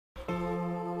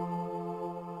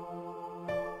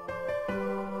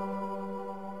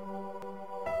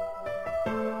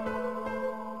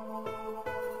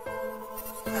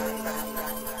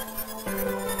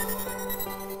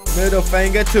Middle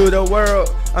finger to the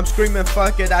world. I'm screaming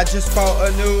fuck it. I just bought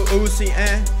a new oozy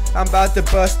and I'm about to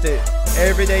bust it.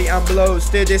 Every day I'm blowed,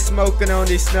 steady smoking on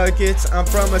these nuggets. I'm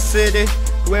from a city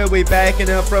where we backing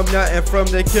up from nothing, from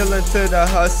the killin to the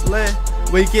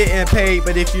husle'n. We getting paid,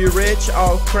 but if you rich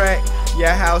off crack, your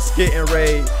house getting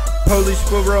raided. Police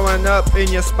will rolling up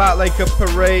in your spot like a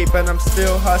parade, but I'm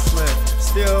still hustling,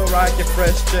 still rocking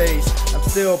fresh J's. I'm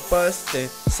still busting,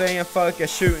 saying fuck it,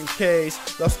 shootin K's.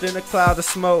 Lost in a cloud of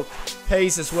smoke,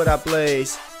 haze is what I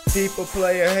blaze. People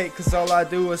play or hate cause all I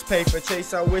do is paper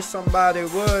chase. I wish somebody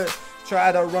would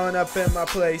try to run up in my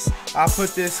place. I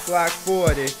put this Glock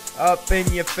 40 up in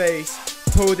your face.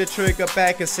 Pull the trigger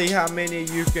back and see how many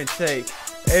you can take.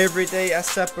 Every day I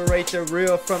separate the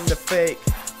real from the fake.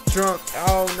 Drunk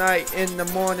all night, in the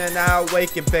morning I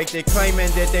wake and bake. They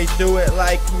claiming that they do it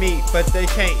like me, but they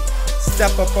can't.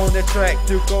 Step up on the track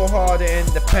to go harder in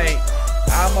the paint.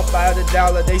 I'm about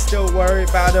 $1, they still worry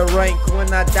about a rank.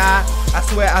 When I die, I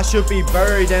swear I should be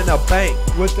buried in a bank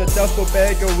with a duffel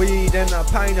bag of weed and a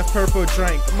pint of purple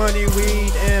drink. Money,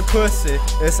 weed, and pussy,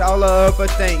 it's all other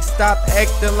things. Stop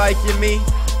acting like you're me,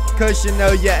 cause you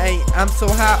know you ain't. I'm so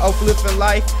high off living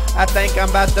life, I think I'm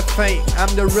about to faint.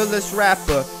 I'm the realest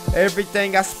rapper,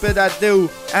 everything I spit I do.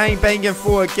 I ain't banging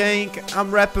for a gang,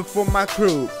 I'm rapping for my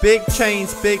crew. Big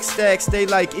chains, big stacks, they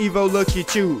like Evo look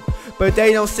at you. But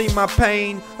they don't see my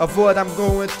pain of what I'm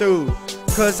going through,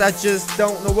 cause I just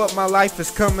don't know what my life is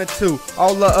coming to.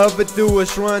 All I ever do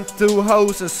is run through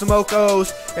hoes and smoke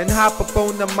O's and hop up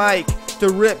on the mic to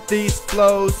rip these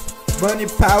flows. Money,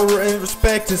 power, and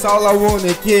respect is all I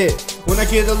wanna get. When I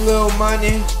get a little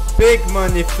money, big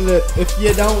money flip. If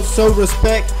you don't show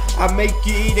respect, I make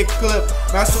you eat a clip.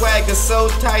 My swag is so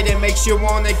tight it makes you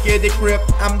wanna get a grip.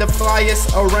 I'm the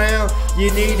flyest around,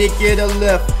 you need to get a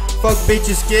lift. Fuck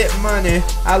bitches, get money,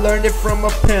 I learned it from a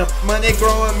pimp. Money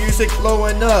growing, music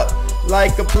blowing up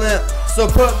like a blimp. So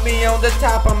put me on the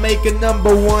top, I'm making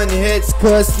 #1 hits.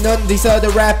 Cause none of these other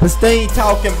rappers, they ain't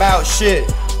talking about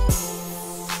shit.